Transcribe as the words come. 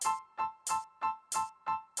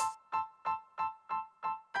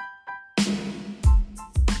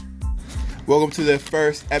Welcome to the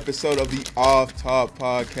first episode of the Off Top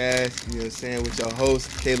Podcast. You know what I'm saying? With your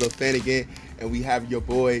host, Caleb Finnegan. And we have your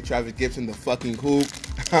boy, Travis Gibson, the fucking hoop.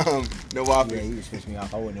 No offers. Yeah, you just pissed me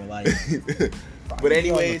off. I wouldn't lie to you. But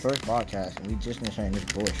anyways. The first podcast, and we just been saying this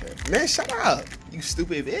bullshit. Man, shut up. You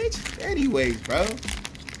stupid bitch. Anyways, bro.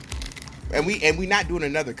 And we not doing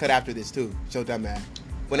another cut after this, too. So dumb man.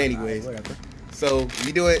 But anyways. Whatever. So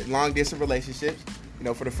we do it long distance relationships, you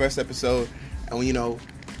know, for the first episode. And, you know,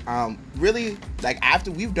 really, like, after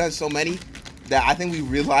we've done so many that I think we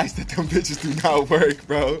realized that them bitches do not work,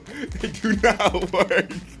 bro. They do not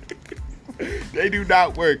work. They do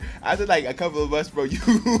not work. After, like, a couple of us, bro,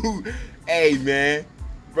 hey, man,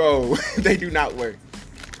 bro, they do not work.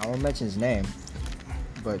 I won't mention his name,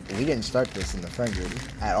 but we didn't start this in the friend group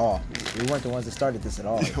at all. We weren't the ones that started this at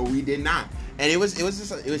all. We did not. And it was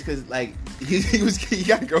because, like, he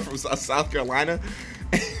got a girl from South Carolina.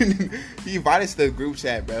 And he invited us to the group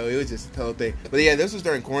chat, bro. It was just the whole thing. But yeah, this was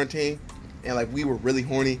during quarantine, and like we were really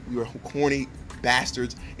horny. We were horny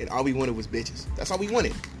bastards, and all we wanted was bitches. That's all we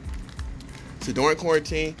wanted. So during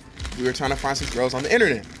quarantine, we were trying to find some girls on the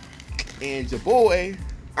internet. And your boy,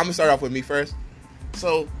 I'm gonna start off with me first.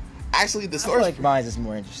 So actually, the source. I feel like mine is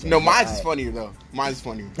more interesting. No, mine is funnier though. Mine is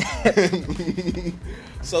funnier.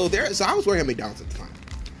 So I was working at McDonald's at the time,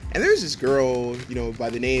 and there's this girl, you know, by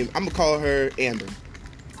the name, I'm gonna call her Amber.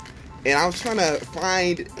 And I was trying to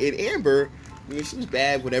find an Amber. I mean, she was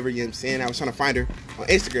bad, whatever, you know what I'm saying. I was trying to find her on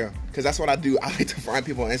Instagram. Because that's what I do. I like to find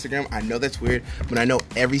people on Instagram. I know that's weird. But I know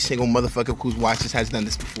every single motherfucker who's watched this has done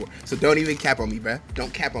this before. So don't even cap on me, bruh.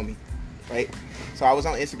 Don't cap on me. Right? So I was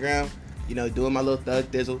on Instagram, you know, doing my little thug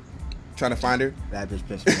dizzle. Trying to find her. That bitch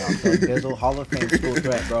pissed me off. Thug dizzle, Hall of Fame school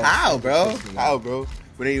threat, bro. How, bro?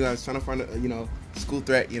 But anyway, I was trying to find a, you know, school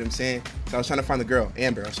threat, you know what I'm saying? So I was trying to find the girl,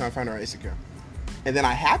 Amber. I was trying to find her on Instagram. And then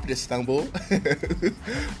I happened to stumble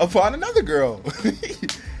upon another girl.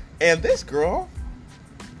 And this girl,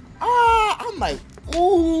 I'm like,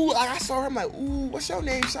 ooh, I saw her, I'm like, ooh, what's your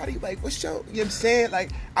name, shawty? Like, what's your, you know what I'm saying?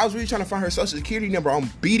 Like, I was really trying to find her social security number on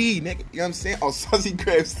BD, nigga, you know what I'm saying? On Saucy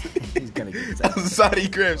Crips. He's gonna get that. On Saucy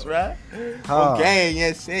Crips, right? On gang, you know what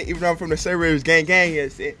I'm saying? Even though I'm from the suburbs, gang, you know what I'm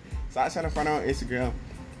saying? So I was trying to find her on Instagram.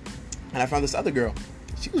 And I found this other girl.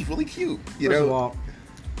 She was really cute, you know? First of all,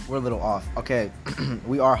 we're a little off. Okay,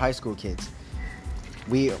 we are high school kids.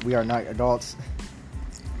 We are not adults.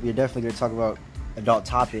 We are definitely going to talk about adult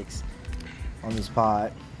topics on this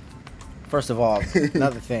pod. First of all,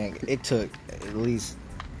 another thing, it took at least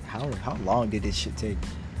how long did this shit take?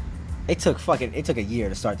 It took a year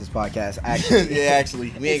to start this podcast. Actually, yeah,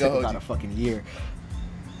 actually, we ain't gonna hold about you. a fucking year.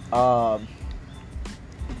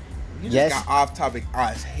 You just got off topic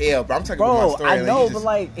as hell, bro. I'm talking about my story. I know, but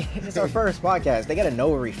like, it's our first podcast. They gotta know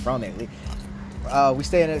where we from it. We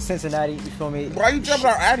stay in Cincinnati. You feel me? Why you jumping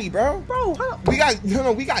our Addy, bro? Bro, we got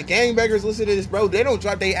gangbangers listen to this, bro. They don't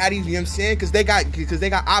drop their Addies, you know what I'm saying? Because they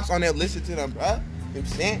got ops on there listen to them, bro. You know what I'm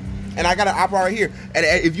saying? And I got an op right here. And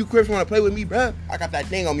if you Crips want to play with me, bro, I got that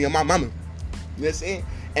thing on me on my mama. You know what I'm saying?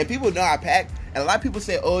 And people know I pack. And a lot of people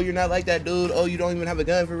say, "Oh, you're not like that dude. Oh, you don't even have a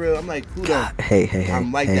gun for real." I'm like, "Who don't?" Hey. I'm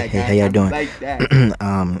like that guy. How y'all doing? Like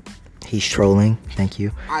that. He's trolling. Thank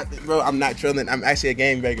you. Bro, I'm not trolling. I'm actually a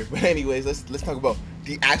gangbanger. But anyways, let's talk about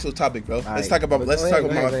the actual topic, bro. Let's talk about my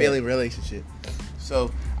failing relationship.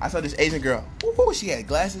 So I saw this Asian girl. Ooh, she had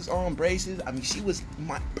glasses on, braces. I mean, she was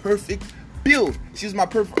my perfect build. She was my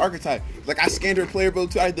perfect archetype. Like, I scanned her player build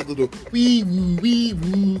too. I did the little wee,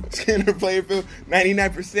 scanned her player build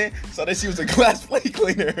 99%. So that she was a glass plate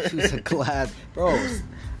cleaner. She was a glass, bro.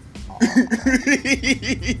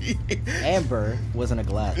 Amber wasn't a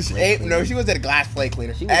glass plate cleaner. No, she wasn't a glass plate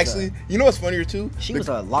cleaner. Actually, you know what's funnier too? She was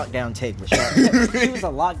a lockdown take with Shark. She was a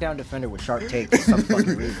lockdown defender with Shark Take for some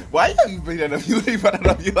fucking reason. Why you bring that up? You brought that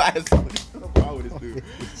up. You last. What's wrong with this dude?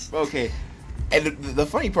 Okay. And the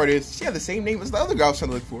funny part is, she had the same name as the other girl I was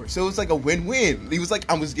trying to look for. So it was like a win-win. It was like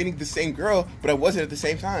I was getting the same girl, but I wasn't at the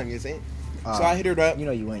same time, you know what I'm saying? So I hit her up. You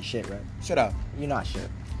know you ain't shit, right? Shut up. You're not shit.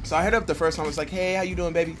 So I hit her up the first time. I was like, "Hey, how you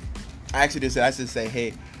doing, baby?" I actually did say, I should say,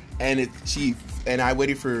 "Hey." And I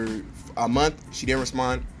waited for a month. She didn't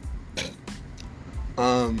respond.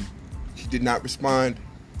 She did not respond.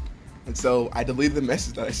 And so I deleted the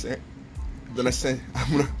message that I sent. Then I said,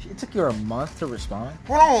 It took you a month to respond?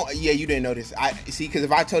 Hold on. Yeah, you didn't know this. See, because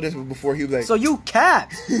if I told this before, he was like... So you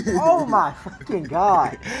capped! Oh my fucking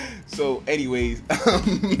God. So, anyways...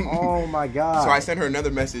 Oh my God. So I sent her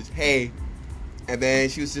another message, "Hey." And then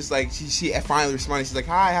she was just like... She finally responded. She's like,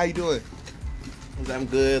 "Hi, how you doing?" I was like, "I'm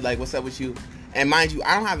good. Like, what's up with you?" And mind you,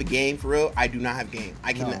 I don't have a game for real. I do not have game.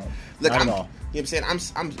 I can... No, look, not I'm... at all. You know what I'm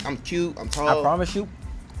saying? I'm cute. I'm tall. I promise you.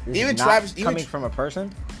 Even Travis... Coming from a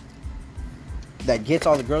person... that gets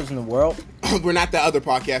all the girls in the world. We're not the other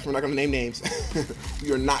podcast. We're not going to name names.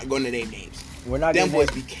 We are not going to name names. We're not. Them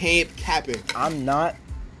boys became capping. I'm not.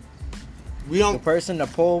 We don't. The person to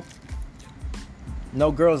pull.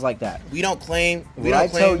 No girls like that. We don't claim.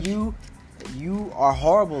 Tell you, you are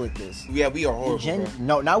horrible at this. Yeah, we are horrible.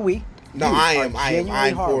 No, not we. No, you I am.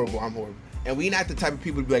 I'm horrible. I'm horrible. And we not the type of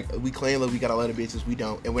people to be like, we claim that we got a lot of bitches. We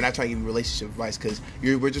don't. And we're not trying to give you relationship advice because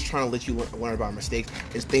we're just trying to let you learn about our mistakes.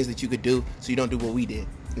 It's things that you could do so you don't do what we did.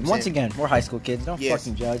 You know Once again, we're high school kids. Don't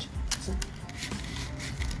fucking judge.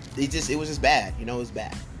 It was just bad. You know, it was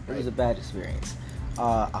bad. Right? It was a bad experience.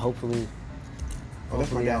 Hopefully I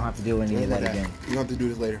don't have to do any of that again. You don't have to do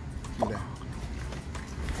this later.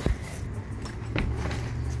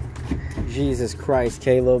 Jesus Christ,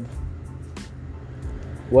 Caleb.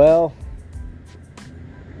 Well,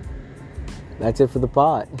 that's it for the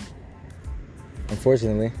pod.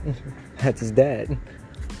 Unfortunately, that's his dad.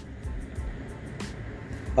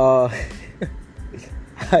 Alright,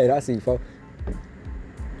 I see you, folks.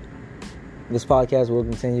 This podcast will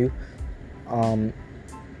continue.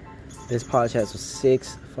 This podcast was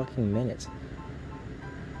 6 fucking minutes.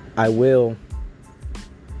 We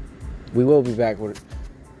will be back with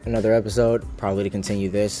another episode, probably to continue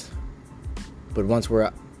this. But once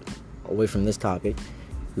we're away from this topic,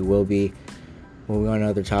 we will be moving on to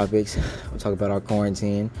other topics. We'll talk about our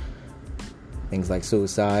quarantine, things like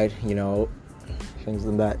suicide, you know, things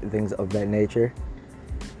of that nature.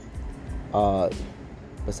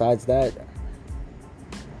 Besides that,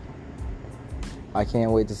 I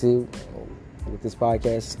can't wait to see what this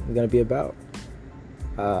podcast is going to be about.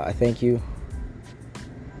 I thank you,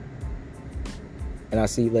 and I'll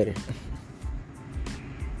see you later.